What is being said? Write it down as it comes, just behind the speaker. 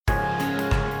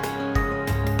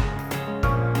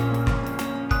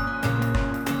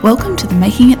Welcome to the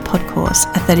Making It Podcourse,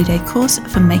 a 30-day course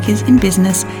for makers in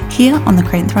business here on the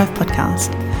Create and Thrive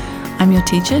podcast. I'm your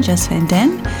teacher, Jess Van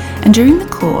Den, and during the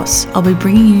course, I'll be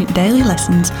bringing you daily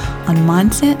lessons on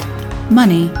mindset,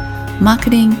 money,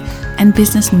 marketing, and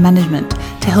business management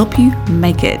to help you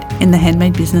make it in the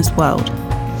handmade business world.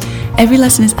 Every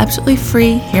lesson is absolutely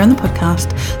free here on the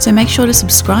podcast, so make sure to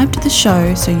subscribe to the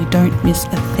show so you don't miss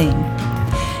a thing.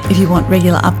 If you want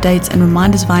regular updates and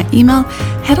reminders via email,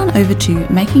 head on over to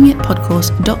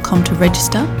makingitpodcourse.com to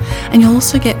register, and you'll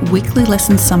also get weekly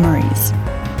lesson summaries.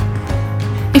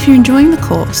 If you're enjoying the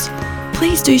course,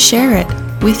 please do share it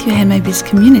with your handmade biz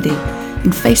community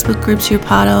in Facebook groups you're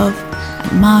part of,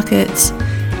 at markets,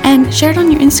 and share it on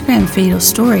your Instagram feed or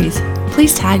stories.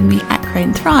 Please tag me at Create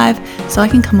and Thrive so I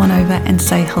can come on over and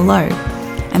say hello.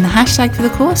 And the hashtag for the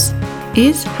course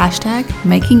is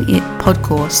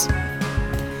 #MakingItPodcourse.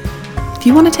 If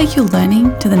you want to take your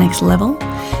learning to the next level,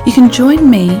 you can join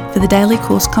me for the daily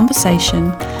course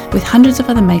conversation with hundreds of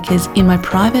other makers in my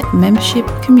private membership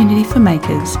community for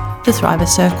makers, the Thriver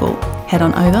Circle. Head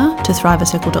on over to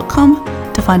thrivercircle.com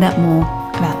to find out more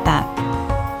about that.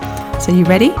 So you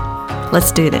ready?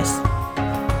 Let's do this.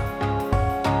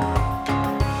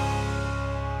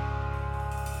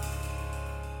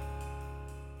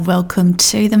 Welcome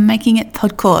to the Making It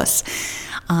Podcourse.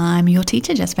 I'm your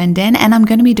teacher, Jess Van Den, and I'm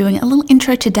going to be doing a little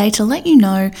intro today to let you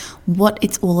know what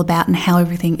it's all about and how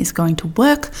everything is going to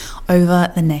work over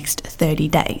the next 30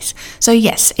 days. So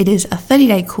yes, it is a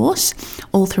 30-day course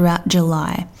all throughout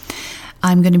July.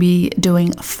 I'm going to be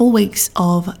doing 4 weeks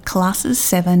of classes,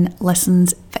 7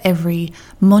 lessons for every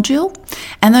module,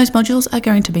 and those modules are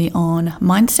going to be on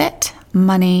mindset,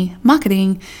 money,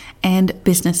 marketing, and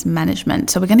business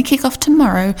management. So we're going to kick off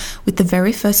tomorrow with the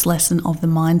very first lesson of the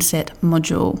mindset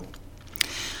module.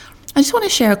 I just want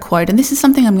to share a quote, and this is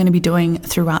something I'm going to be doing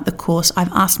throughout the course.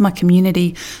 I've asked my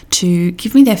community to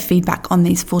give me their feedback on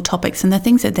these 4 topics and the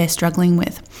things that they're struggling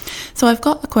with. So I've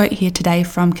got a quote here today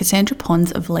from Cassandra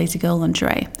Pons of Lazy Girl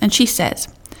Lingerie, and she says,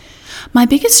 "My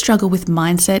biggest struggle with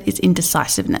mindset is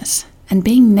indecisiveness and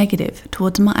being negative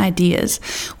towards my ideas,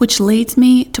 which leads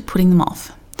me to putting them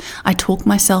off. I talk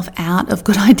myself out of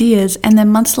good ideas, and then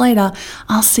months later,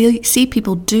 I'll see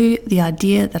people do the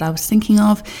idea that I was thinking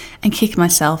of and kick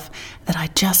myself that I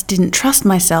just didn't trust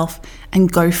myself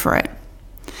and go for it."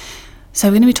 So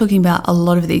we're going to be talking about a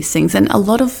lot of these things, and a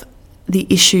lot of the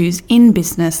issues in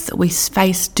business that we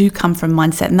face do come from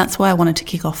mindset, and that's why I wanted to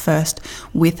kick off first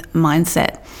with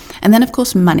mindset. And then, of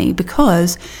course, money,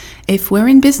 because if we're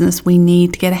in business, we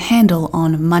need to get a handle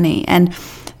on money, and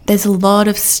there's a lot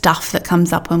of stuff that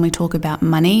comes up when we talk about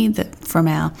money that from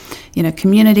our,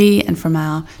 community and from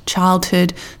our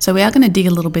childhood. So we are going to dig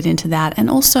a little bit into that, and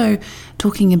also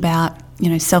talking about,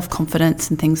 self-confidence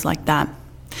and things like that.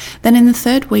 Then in the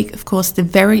 3rd week, of course, the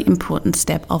very important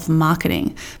step of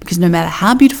marketing, because no matter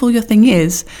how beautiful your thing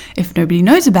is, if nobody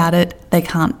knows about it, they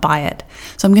can't buy it.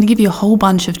 So I'm going to give you a whole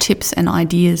bunch of tips and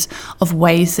ideas of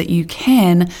ways that you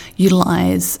can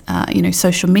utilize,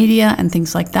 social media and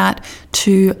things like that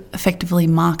to effectively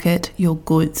market your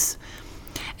goods.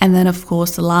 And then, of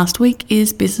course, the last week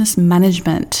is business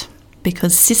management,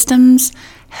 because systems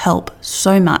help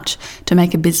so much to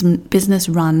make a business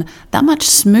run that much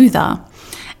smoother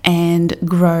and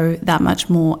grow that much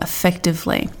more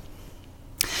effectively.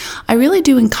 I really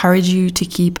do encourage you to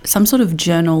keep some sort of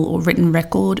journal or written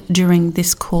record during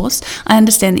this course. I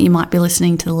understand that you might be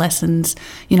listening to the lessons,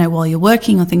 while you're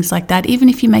working or things like that, even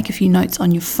if you make a few notes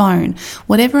on your phone,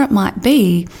 whatever it might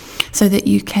be, so that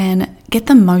you can get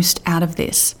the most out of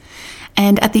this.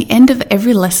 And at the end of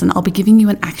every lesson, I'll be giving you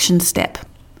an action step,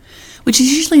 which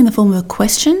is usually in the form of a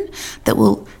question that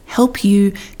will help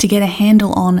you to get a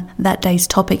handle on that day's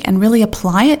topic and really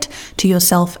apply it to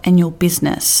yourself and your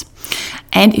business.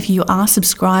 And if you are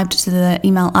subscribed to the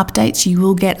email updates, you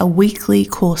will get a weekly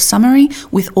course summary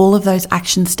with all of those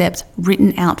action steps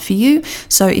written out for you.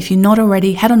 So if you're not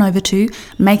already, head on over to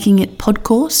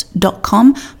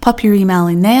makingitpodcourse.com, pop your email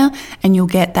in there, and you'll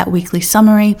get that weekly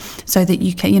summary so that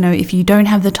you can, if you don't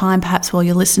have the time, perhaps while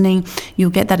you're listening, you'll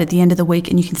get that at the end of the week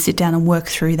and you can sit down and work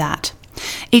through that.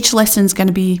 Each lesson is going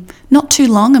to be not too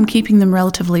long. I'm keeping them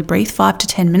relatively brief, 5 to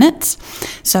 10 minutes,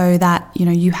 so that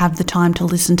you have the time to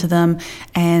listen to them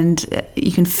and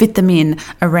you can fit them in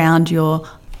around your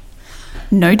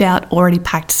no doubt already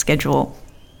packed schedule.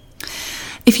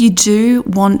 If you do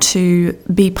want to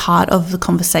be part of the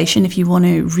conversation, if you want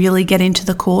to really get into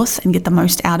the course and get the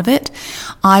most out of it,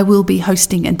 I will be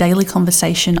hosting a daily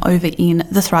conversation over in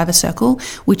the Thriver Circle,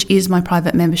 which is my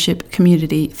private membership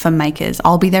community for makers.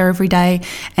 I'll be there every day,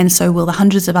 and so will the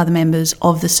hundreds of other members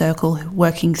of the circle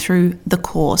working through the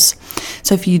course.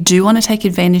 So if you do want to take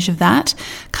advantage of that,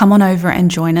 come on over and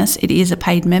join us. It is a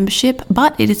paid membership,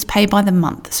 but it is paid by the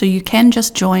month. So you can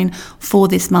just join for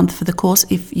this month for the course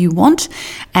if you want.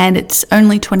 And it's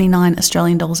only 29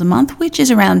 Australian dollars a month, which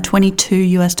is around 22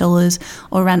 US dollars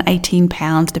or around 18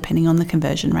 pounds, depending on the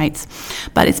conversion rates.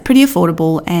 But it's pretty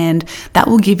affordable, and that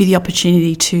will give you the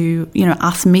opportunity to,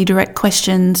 ask me direct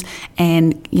questions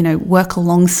and, work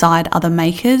alongside other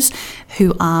makers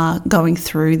who are going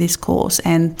through this course.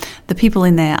 And the people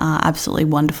in there are absolutely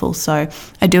wonderful. So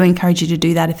I do encourage you to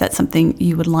do that if that's something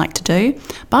you would like to do.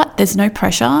 But there's no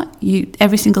pressure.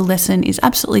 Every single lesson is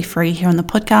absolutely free here on the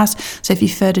podcast. So if you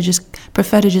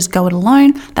prefer to just go it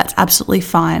alone, that's absolutely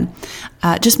fine.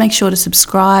 Just make sure to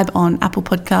subscribe on Apple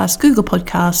Podcasts, Google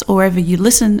Podcasts, or wherever you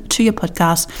listen to your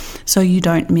podcast so you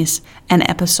don't miss an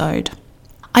episode.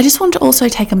 I just want to also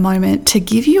take a moment to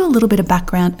give you a little bit of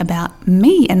background about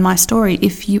me and my story.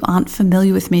 If you aren't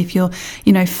familiar with me, if you're,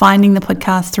 finding the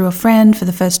podcast through a friend for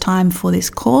the first time for this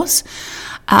course,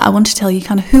 I want to tell you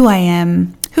kind of who I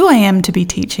am to be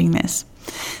teaching this.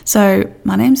 So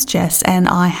my name's Jess, and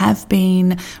I have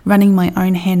been running my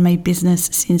own handmade business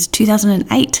since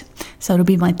 2008. So it'll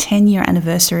be my 10-year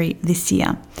anniversary this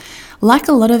year. Like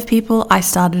a lot of people, I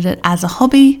started it as a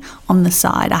hobby on the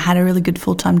side. I had a really good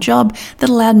full-time job that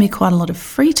allowed me quite a lot of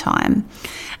free time.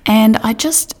 And I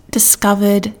just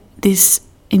discovered this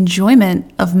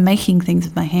enjoyment of making things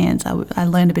with my hands. I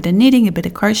learned a bit of knitting, a bit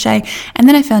of crochet, and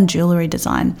then I found jewelry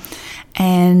design.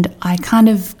 And I kind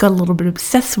of got a little bit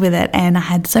obsessed with it, and I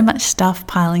had so much stuff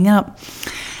piling up.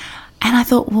 And I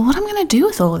thought, well, what am I going to do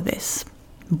with all of this?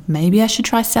 Maybe I should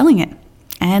try selling it.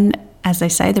 And as they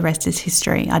say, the rest is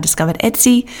history. I discovered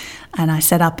Etsy, and I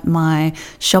set up my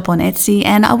shop on Etsy,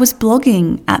 and I was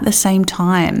blogging at the same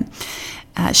time,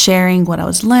 sharing what I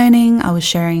was learning. I was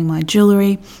sharing my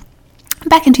jewelry.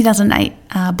 Back in 2008,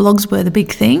 blogs were the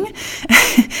big thing.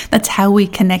 That's how we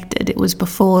connected. It was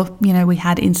before, we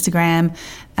had Instagram,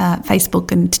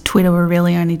 Facebook and Twitter were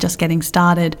really only just getting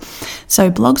started.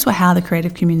 So blogs were how the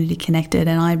creative community connected,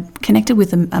 and I connected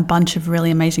with a bunch of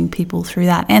really amazing people through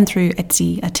that and through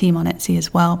Etsy, a team on Etsy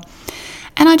as well.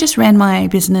 And I just ran my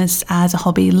business as a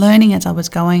hobby, learning as I was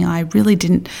going. I really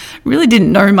didn't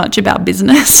know much about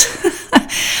business.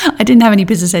 I didn't have any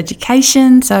business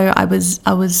education, so I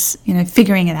was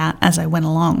figuring it out as I went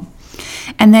along.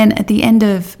 And then at the end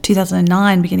of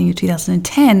 2009, beginning of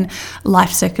 2010,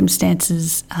 life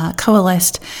circumstances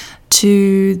coalesced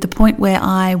to the point where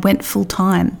I went full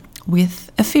time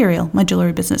with Ethereal, my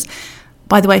jewelry business.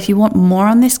 By the way, if you want more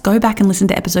on this, go back and listen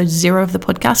to episode 0 of the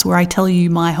podcast where I tell you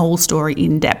my whole story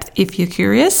in depth. If you're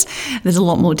curious, there's a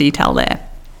lot more detail there.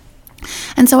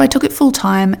 And so I took it full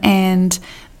time, and,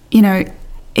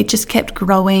 it just kept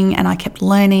growing, and I kept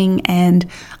learning, and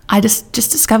I just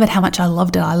discovered how much I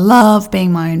loved it. I love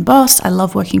being my own boss. I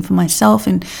love working for myself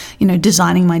and,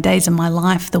 designing my days and my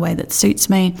life the way that suits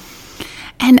me.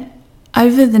 And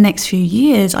over the next few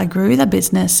years, I grew the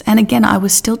business, and again, I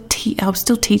was still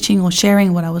teaching or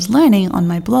sharing what I was learning on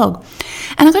my blog.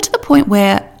 And I got to the point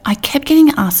where I kept getting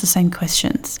asked the same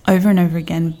questions over and over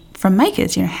again from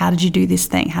makers. How did you do this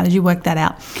thing? How did you work that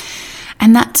out?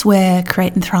 And that's where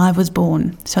Create and Thrive was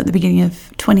born. So at the beginning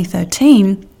of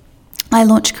 2013, I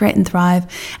launched Create and Thrive,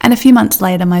 and a few months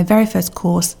later, my very first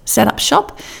course, Set Up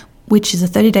Shop, which is a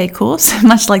 30-day course,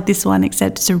 much like this one,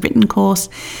 except it's a written course.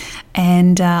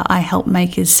 And I help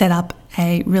makers set up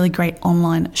a really great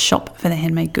online shop for their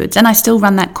handmade goods. And I still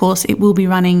run that course. It will be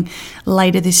running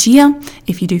later this year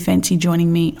if you do fancy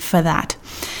joining me for that.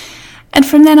 And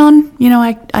from then on,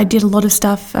 I did a lot of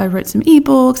stuff. I wrote some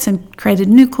ebooks and created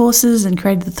new courses and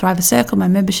created the Thriver Circle, my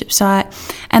membership site.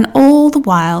 And all the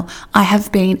while, I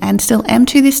have been, and still am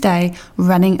to this day,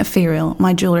 running Ethereal,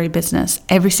 my jewelry business,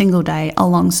 every single day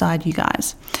alongside you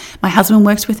guys. My husband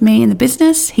works with me in the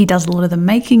business. He does a lot of the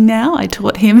making now. I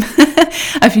taught him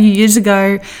a few years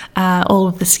ago all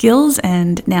of the skills,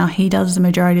 and now he does the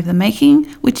majority of the making,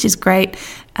 which is great.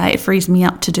 It frees me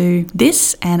up to do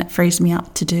this, and it frees me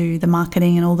up to do the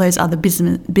marketing and all those other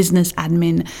business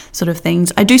admin sort of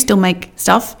things. I do still make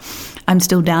stuff. I'm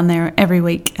still down there every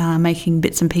week making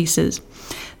bits and pieces.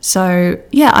 So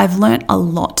yeah, I've learnt a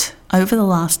lot over the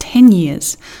last 10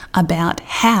 years about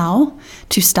how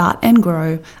to start and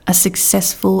grow a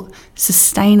successful,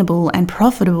 sustainable and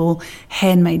profitable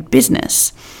handmade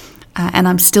business. And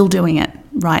I'm still doing it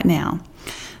right now.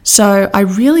 So I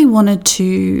really wanted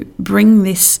to bring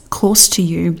this course to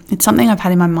you. It's something I've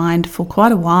had in my mind for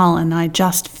quite a while, and I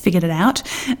just figured it out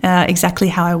exactly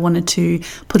how I wanted to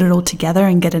put it all together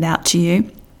and get it out to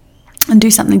you and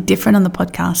do something different on the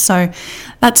podcast. So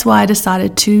that's why I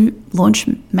decided to launch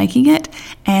Making It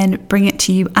and bring it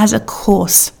to you as a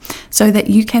course so that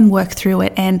you can work through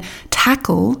it and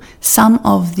tackle some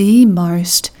of the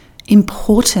most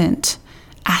important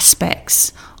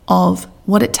aspects of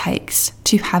what it takes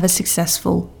to have a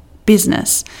successful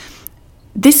business.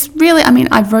 This really,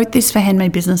 I wrote this for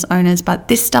handmade business owners, but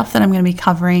this stuff that I'm going to be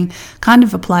covering kind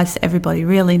of applies to everybody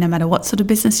really, no matter what sort of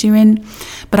business you're in.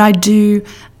 But I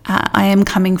am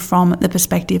coming from the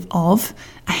perspective of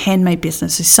a handmade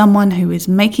business, so someone who is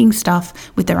making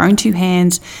stuff with their own two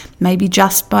hands, maybe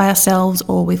just by ourselves,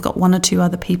 or we've got one or two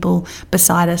other people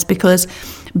beside us, because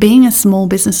being a small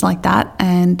business like that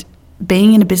and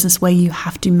being in a business where you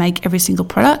have to make every single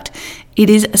product, it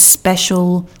is a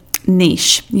special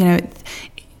niche.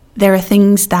 There are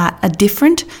things that are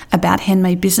different about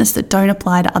handmade business that don't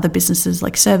apply to other businesses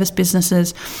like service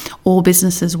businesses or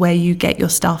businesses where you get your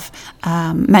stuff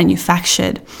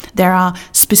manufactured. There are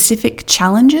specific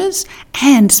challenges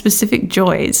and specific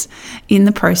joys in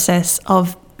the process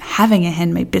of having a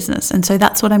handmade business. And so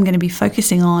that's what I'm going to be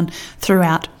focusing on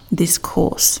throughout this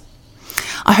course.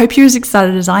 I hope you're as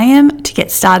excited as I am to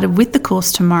get started with the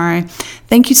course tomorrow.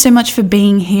 Thank you so much for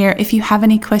being here. If you have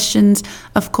any questions,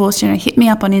 of course, hit me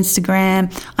up on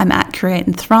Instagram. I'm at Create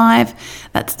and Thrive.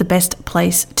 That's the best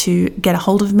place to get a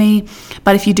hold of me.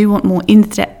 But if you do want more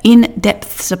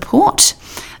in-depth support,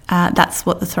 that's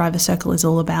what the Thriver Circle is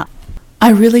all about.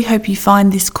 I really hope you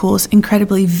find this course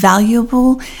incredibly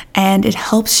valuable and it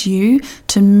helps you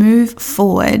to move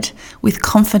forward with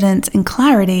confidence and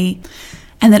clarity,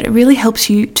 and that it really helps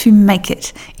you to make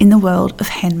it in the world of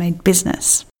handmade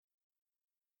business.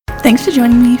 Thanks for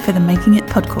joining me for the Making It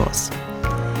Podcourse.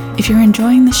 If you're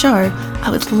enjoying the show,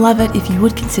 I would love it if you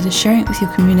would consider sharing it with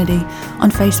your community on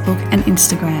Facebook and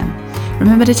Instagram.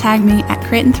 Remember to tag me at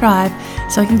Create and Thrive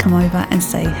so I can come over and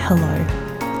say hello.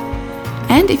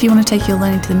 And if you want to take your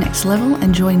learning to the next level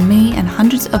and join me and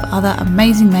hundreds of other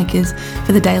amazing makers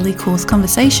for the daily course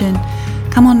conversation,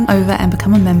 come on over and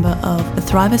become a member of the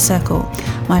Thriver Circle,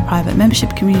 my private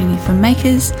membership community for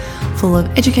makers, full of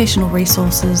educational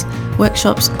resources,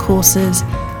 workshops, courses,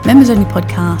 members-only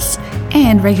podcasts,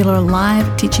 and regular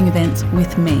live teaching events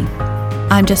with me.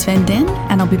 I'm Jess Van Den,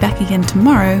 and I'll be back again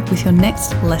tomorrow with your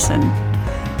next lesson.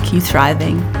 Keep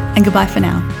thriving, and goodbye for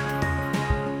now.